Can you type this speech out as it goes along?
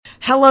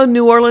Hello,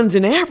 New Orleans,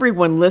 and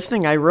everyone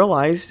listening. I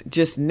realize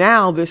just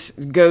now this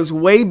goes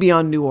way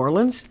beyond New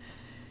Orleans.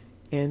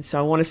 And so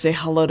I want to say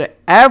hello to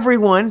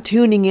everyone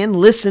tuning in,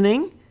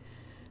 listening.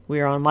 We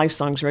are on Life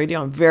Songs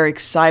Radio. I'm very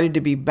excited to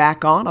be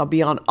back on. I'll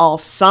be on all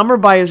summer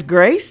by His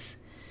grace.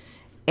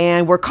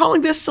 And we're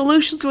calling this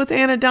Solutions with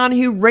Anna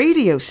Donahue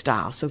radio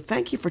style. So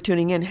thank you for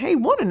tuning in. Hey,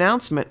 one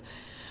announcement.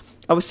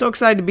 I was so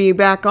excited to be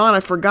back on.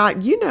 I forgot,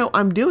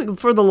 I'm doing,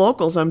 for the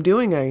locals, I'm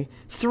doing a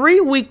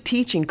 3-week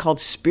teaching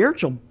called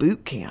Spiritual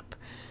Boot Camp.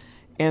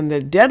 And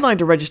the deadline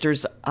to register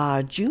is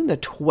June the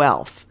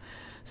 12th.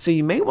 So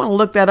you may want to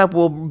look that up.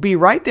 We'll be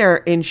right there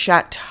in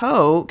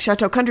Chateau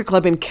Country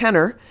Club in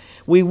Kenner.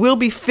 We will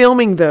be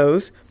filming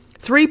those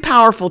 3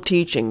 powerful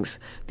teachings: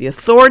 the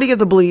authority of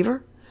the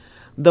believer,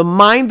 the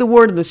mind, the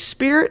word, and the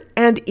spirit,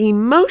 and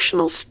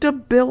emotional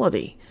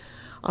stability.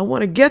 I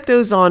want to get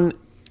those on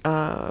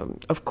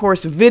of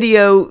course,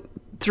 video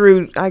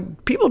through,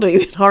 people don't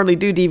even hardly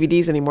do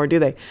DVDs anymore, do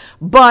they?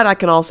 But I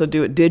can also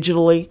do it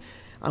digitally.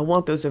 I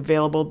want those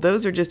available.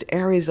 Those are just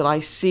areas that I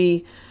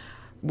see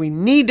we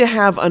need to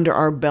have under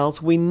our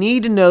belts. We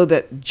need to know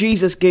that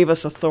Jesus gave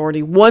us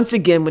authority once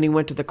again when He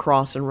went to the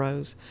cross and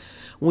rose.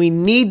 We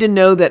need to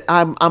know that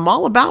I'm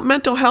all about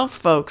mental health,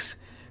 folks.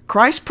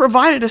 Christ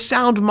provided a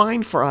sound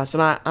mind for us,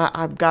 and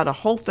I've got a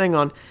whole thing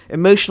on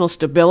emotional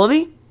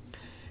stability.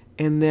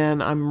 And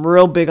then I'm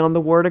real big on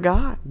the Word of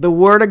God. The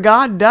Word of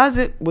God does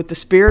it with the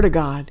Spirit of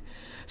God.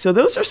 So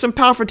those are some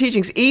powerful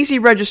teachings. Easy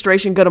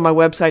registration. Go to my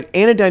website,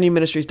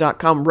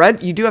 AnnaDonahueMinistries.com.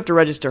 You do have to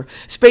register.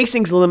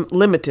 Spacing's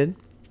limited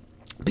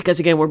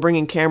because, again, we're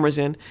bringing cameras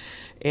in.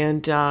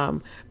 And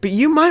but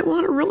you might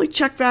want to really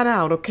check that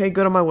out, okay?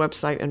 Go to my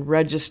website and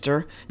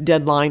register.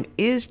 Deadline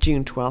is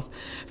June 12th.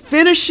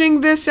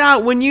 Finishing this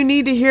out when you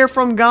need to hear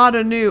from God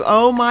anew.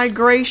 Oh, my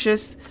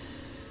gracious.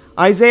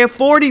 Isaiah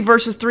 40,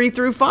 verses 3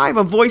 through 5,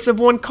 a voice of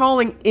one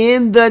calling,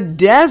 in the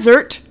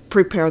desert,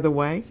 prepare the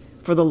way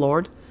for the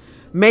Lord.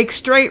 Make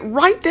straight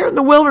right there in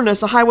the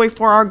wilderness a highway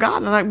for our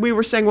God. And we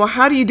were saying, well,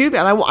 how do you do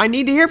that? I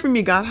need to hear from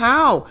you, God.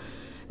 How?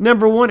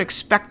 Number 1,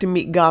 expect to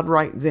meet God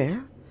right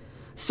there.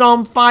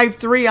 Psalm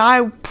 5:3,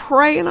 I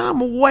pray and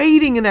I'm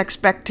waiting in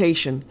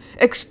expectation.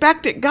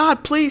 Expect it,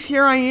 God, please,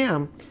 here I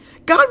am.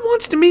 God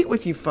wants to meet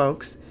with you,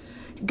 folks.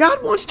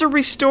 God wants to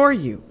restore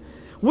you.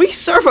 We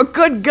serve a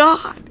good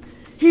God.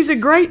 He's a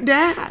great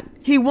dad.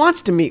 He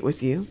wants to meet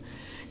with you.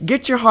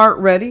 Get your heart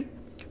ready.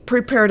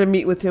 Prepare to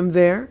meet with Him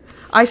there.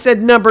 I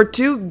said, number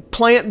 2,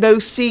 plant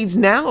those seeds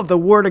now of the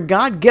Word of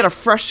God. Get a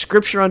fresh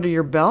scripture under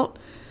your belt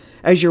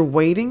as you're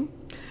waiting.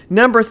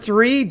 Number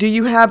 3, do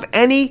you have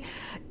any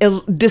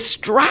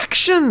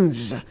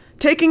distractions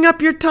taking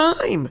up your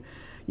time?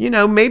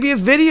 Maybe a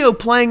video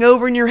playing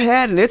over in your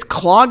head and it's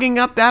clogging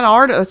up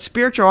that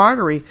spiritual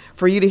artery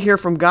for you to hear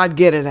from God.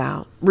 Get it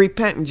out.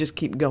 Repent and just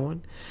keep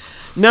going.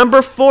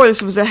 Number 4,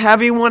 this was a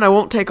heavy one. I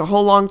won't take a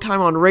whole long time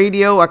on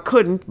radio. I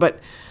couldn't, but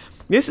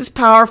this is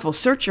powerful.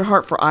 Search your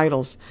heart for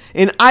idols.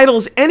 In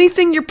idols,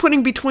 anything you're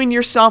putting between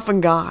yourself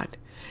and God.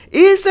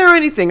 Is there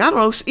anything, I don't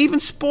know, even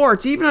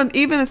sports, even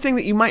a thing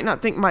that you might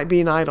not think might be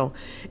an idol?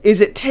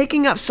 Is it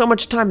taking up so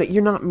much time that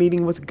you're not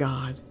meeting with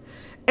God?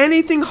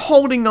 Anything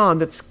holding on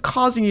that's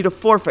causing you to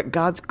forfeit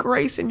God's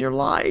grace in your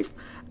life?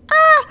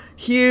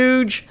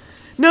 Huge.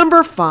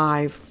 Number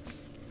 5,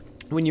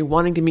 when you're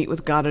wanting to meet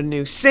with God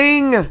anew,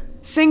 sing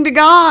to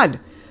God.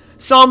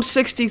 Psalm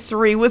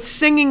 63, with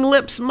singing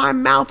lips, my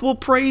mouth will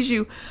praise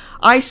you.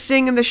 I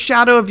sing in the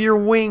shadow of your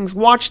wings.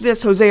 Watch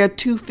this, Hosea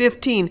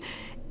 2:15.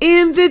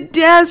 In the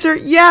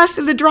desert, yes,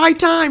 in the dry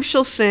time,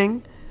 she'll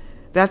sing.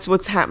 That's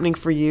what's happening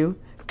for you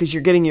because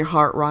you're getting your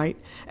heart right.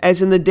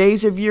 As in the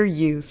days of your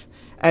youth,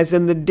 as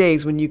in the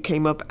days when you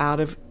came up out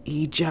of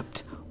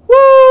Egypt.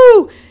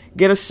 Woo!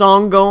 Get a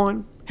song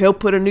going. He'll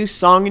put a new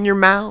song in your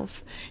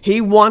mouth.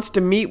 He wants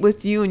to meet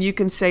with you, and you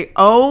can say,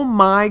 oh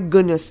my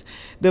goodness.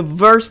 The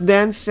verse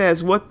then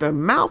says, what the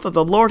mouth of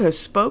the Lord has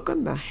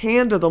spoken, the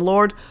hand of the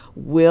Lord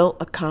will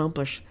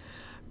accomplish.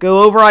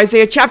 Go over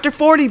Isaiah chapter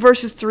 40,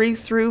 verses 3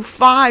 through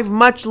 5.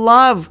 Much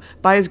love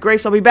by His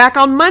grace. I'll be back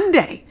on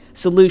Monday.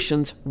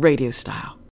 Solutions Radio Style.